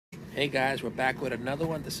Hey guys, we're back with another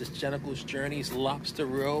one. This is Jennicle's Journey's Lobster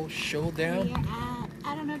Roll Showdown. We are at,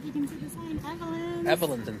 I don't know if you can see the sign, Evelyn.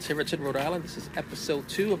 Evelyn's in Tiverton, Rhode Island. This is episode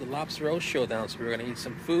 2 of the Lobster Roll Showdown. So we're going to eat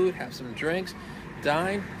some food, have some drinks,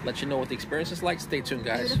 dine, let you know what the experience is like. Stay tuned,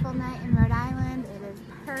 guys. Beautiful night in Rhode Island. It is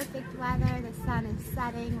perfect weather. The sun is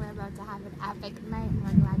setting. We're about to have an epic night, and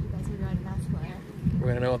we're glad you guys are joining us for it. We're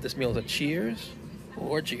going to know if this meal is a cheers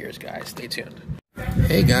or jeers, guys. Stay tuned.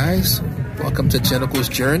 Hey guys, welcome to Jennicle's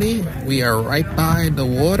Journey. We are right by the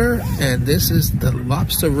water, and this is the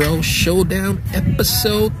Lobster Roll Showdown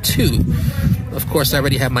episode 2. Of course, I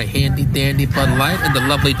already have my handy dandy Bud Light, and the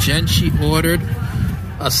lovely Jen, she ordered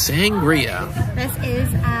a Sangria. This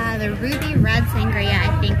is the Ruby Red Sangria,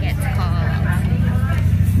 I think it's called.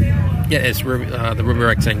 Yeah, it's the Ruby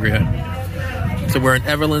Red Sangria. So we're in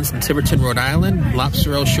Evelyn's in Tiverton, Rhode Island. Lobster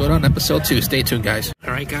Roll Showdown episode 2. Stay tuned, guys.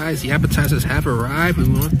 All right, guys, the appetizers have arrived. We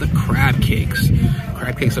want the crab cakes.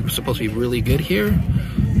 Crab cakes are supposed to be really good here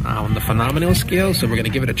on the phenomenal scale. So we're going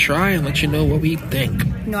to give it a try and let you know what we think.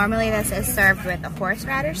 Normally this is served with a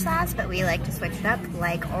horseradish sauce, but we like to switch it up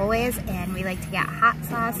like always, and we like to get hot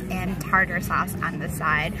sauce and tartar sauce on the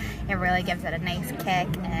side. It really gives it a nice kick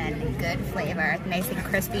and good flavor. Nice and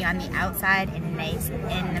crispy on the outside and nice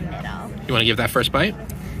in the middle. You want to give that first bite?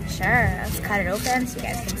 Sure, let's cut it open so you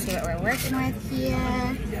guys can see what we're working with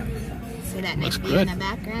here. See that nice view in the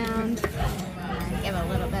background. Give a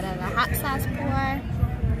little bit of the hot sauce pour.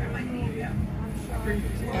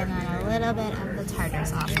 And then a little bit of the tartar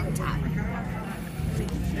sauce on top.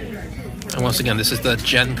 And once again, this is the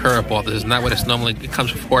Jen curveball. This is not what it's normally. It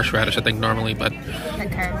comes with horseradish, I think, normally, but. The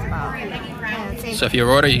curveball. So if you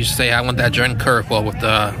order, you say, I want that Jen curveball with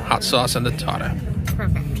the hot sauce and the tartar.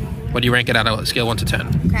 Perfect. What do you rank it out of a scale 1 to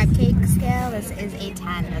 10? Crab cake scale, this is a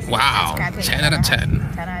 10. Wow, 10 out of 10.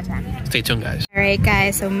 10 out of 10. Stay tuned, guys. All right,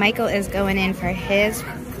 guys, so Michael is going in for his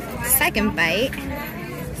second bite.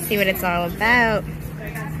 See what it's all about.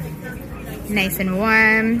 Nice and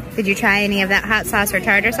warm. Did you try any of that hot sauce or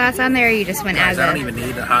tartar sauce on there, or you just went guys, as I don't even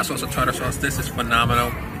need the hot sauce or tartar sauce. This is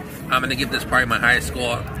phenomenal. I'm going to give this probably my highest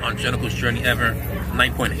score on Jennicle's Journey ever,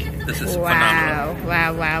 9.8. This is phenomenal.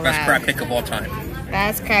 Wow. Best crab cake of all time.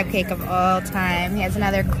 Best crab cake of all time. Here's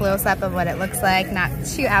another close-up of what it looks like. Not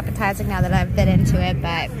too appetizing now that I've bit into it,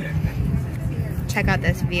 but check out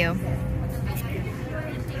this view.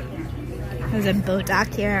 There's a boat dock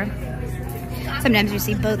here. Sometimes you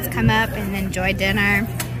see boats come up and enjoy dinner.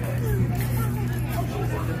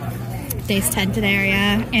 Nice tented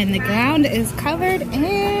area, and the ground is covered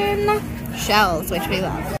in shells, which we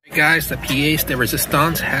love. Hey guys, the pièce de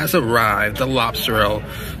résistance has arrived, the lobster roll.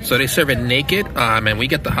 So they serve it naked, and we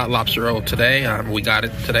get the hot lobster roll today. We got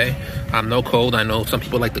it today. No cold. I know some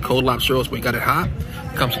people like the cold lobster rolls, but we got it hot.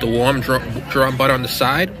 Comes with the warm drawn butter on the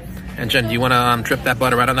side. And Jen, do you want to drip that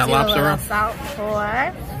butter right on that lobster roll? Salt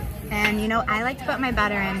pour. And you know, I like to put my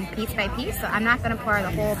butter in piece by piece, so I'm not going to pour the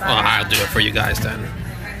whole butter. Oh, I'll do it for you guys then.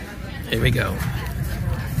 Here we go.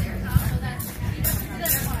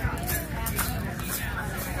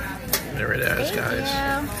 There it is, guys.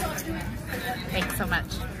 Thanks so much.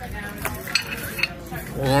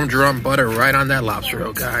 Warm drum butter right on that lobster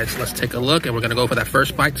roll, guys. Let's take a look, and we're gonna go for that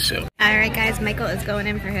first bite soon. All right, guys, Michael is going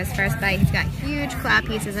in for his first bite. He's got huge claw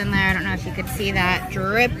pieces in there. I don't know if you could see that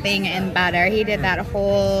dripping in butter. He did that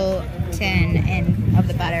whole tin of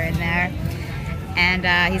the butter in there.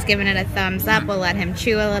 And he's giving it a thumbs up. We'll let him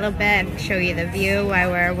chew a little bit and show you the view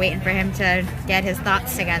while we're waiting for him to get his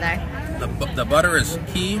thoughts together. The butter is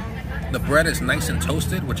key. The bread is nice and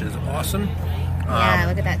toasted, which is awesome. Yeah,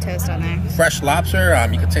 look at that toast on there. Fresh lobster,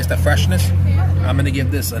 you can taste the freshness. I'm gonna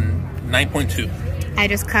give this a 9.2. I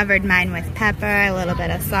just covered mine with pepper, a little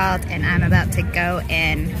bit of salt, and I'm about to go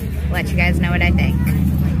in. Let you guys know what I think.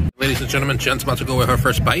 Ladies and gentlemen, Jen's about to go with her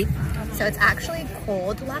first bite. So it's actually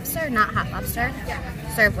cold lobster, not hot lobster,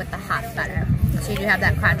 served with the hot butter. So you do have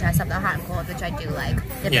that contrast of the hot and cold, which I do like.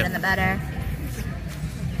 Dip it in the butter.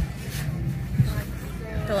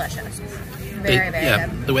 Delicious. Very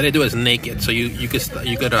good. The way they do it is naked, so you could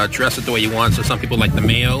dress it the way you want. So some people like the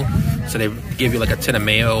mayo, so they give you like a tin of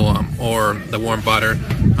mayo or the warm butter.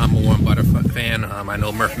 I'm a warm butter fan. I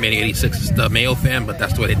know Murph Made 86 is the mayo fan, but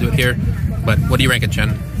that's the way they do it here. But what do you rank it,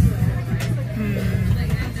 Jen?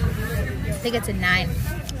 I think it's a 9.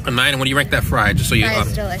 A 9, and what do you rank that fry? Just so you.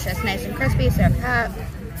 It's delicious, nice and crispy, served hot.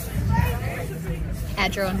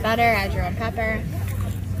 Add your own butter, add your own pepper.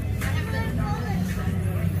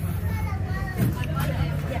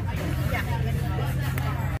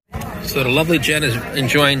 So the lovely Jen is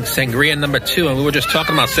enjoying Sangria number 2, and we were just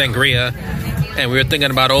talking about Sangria, and we were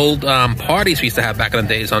thinking about old parties we used to have back in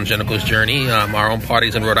the days on Jennicle's Journey, our own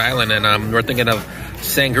parties in Rhode Island, and we're thinking of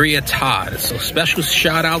Sangria Todd. So special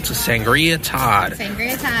shout out to Sangria Todd.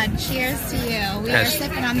 Sangria Todd, cheers to you. We are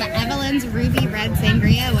sipping on the Evelyn's Ruby Red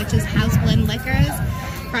Sangria, which is house blend liquors,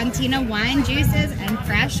 Frontina wine juices, and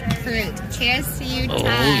fresh fruit. Cheers to you, Todd.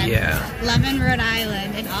 Oh, yeah. Loving Rhode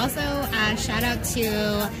Island. And also, shout out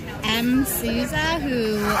to M. Souza,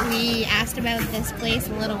 who we asked about this place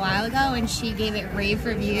a little while ago, and she gave it rave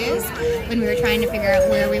reviews when we were trying to figure out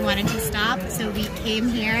where we wanted to stop. So we came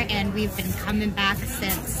here, and we've been coming back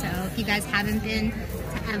since. So if you guys haven't been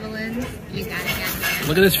to Evelyn, you gotta get there.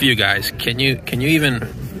 Look at this view, guys. Can you even...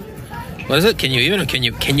 What is it? Can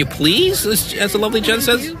you please? As the lovely Jen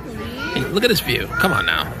says. Look at this view. Come on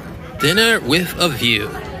now. Dinner with a view.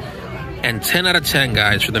 And 10 out of 10,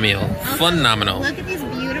 guys, for the meal. Also, phenomenal. Look at these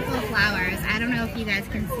beautiful flowers. I don't know if you guys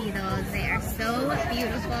can see those. They are so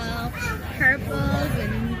beautiful. Purples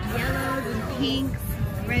and yellows and pinks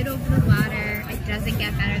right over the water. It doesn't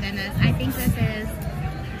get better than this. I think this is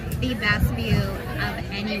the best view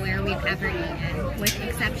of anywhere we've ever eaten, with the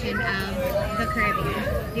exception of the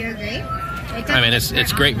Caribbean. Do you agree? I mean,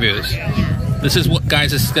 it's great views. Yeah. This is what,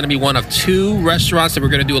 guys, this is going to be one of 2 restaurants that we're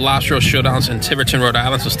going to do a Lobster Roll Showdowns in Tiverton, Rhode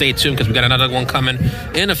Island. So stay tuned, because we got another one coming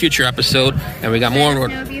in a future episode, and we got more.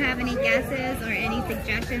 Let us know if you have any guesses or any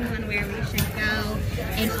suggestions on where we should go.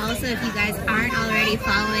 And also, if you guys aren't already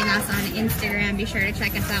following us on Instagram, be sure to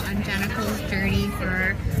check us out on Jenikal's Journey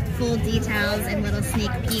for full details and little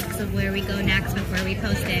sneak peeks of where we go next before we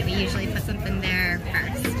post it. We usually put something there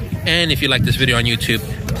first. And if you like this video on YouTube,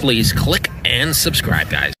 please click and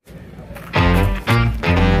subscribe, guys.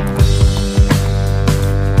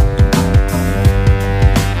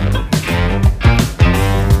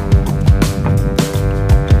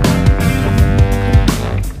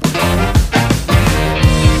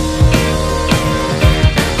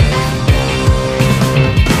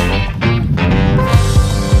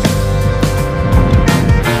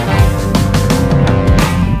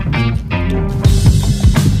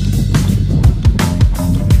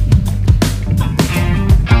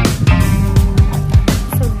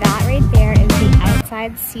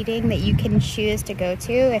 Seating that you can choose to go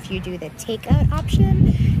to if you do the takeout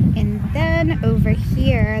option. And then over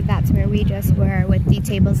here, that's where we just were, with the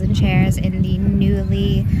tables and chairs in the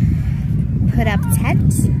newly put up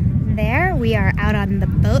tent. There we are out on the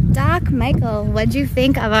boat dock. Michael, what'd you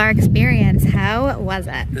think of our experience? How was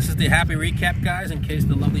it? This is the happy recap, guys, in case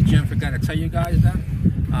the lovely Jen forgot to tell you guys that.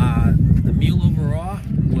 The meal overall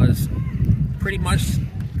was pretty much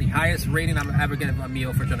the highest rating I'm ever going to give a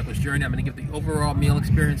meal for Jenikal's Journey. I'm going to give the overall meal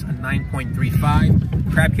experience a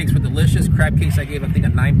 9.35. Crab cakes were delicious. Crab cakes I gave, I think, a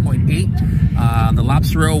 9.8. The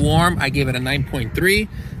lobster roll warm, I gave it a 9.3.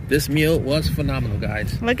 This meal was phenomenal,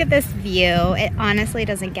 guys. Look at this view. It honestly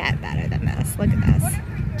doesn't get better than this. Look at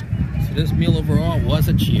this. So this meal overall was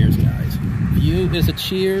a cheers, guys. View is a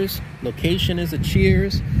cheers. Location is a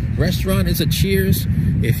cheers. Restaurant is a cheers.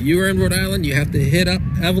 If you're in Rhode Island, you have to hit up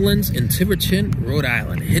Evelyn's in Tiverton, Rhode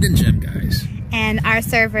Island. Hidden gem, guys. And our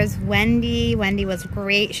server's Wendy. Wendy was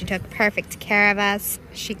great. She took perfect care of us.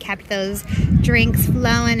 She kept those drinks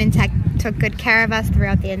flowing and took good care of us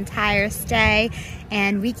throughout the entire stay.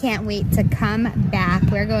 And we can't wait to come back.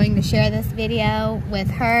 We're going to share this video with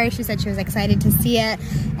her. She said she was excited to see it.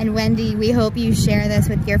 And Wendy, we hope you share this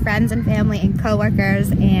with your friends and family and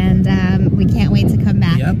coworkers. And we can't wait to come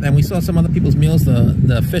back. Yep, and we saw some other people's meals.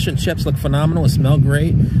 The fish and chips look phenomenal. It smelled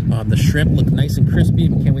great. The shrimp looked nice and crispy.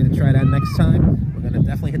 We can't wait to try that next time. We're going to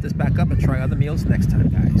definitely hit this back up and try other meals next time,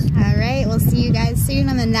 guys. All right, we'll see you guys soon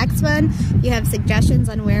on the next one. If you have suggestions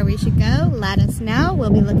on where we should go, let us know.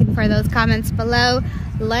 We'll be looking for those comments below.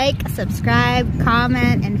 Like, subscribe,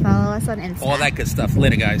 comment, and follow us on Instagram. All that good stuff.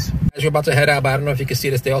 Later, guys. As we're about to head out, but I don't know if you can see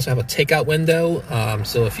this, they also have a takeout window.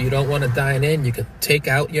 So if you don't want to dine in, you can take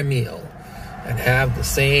out your meal and have the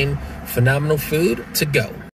same phenomenal food to go.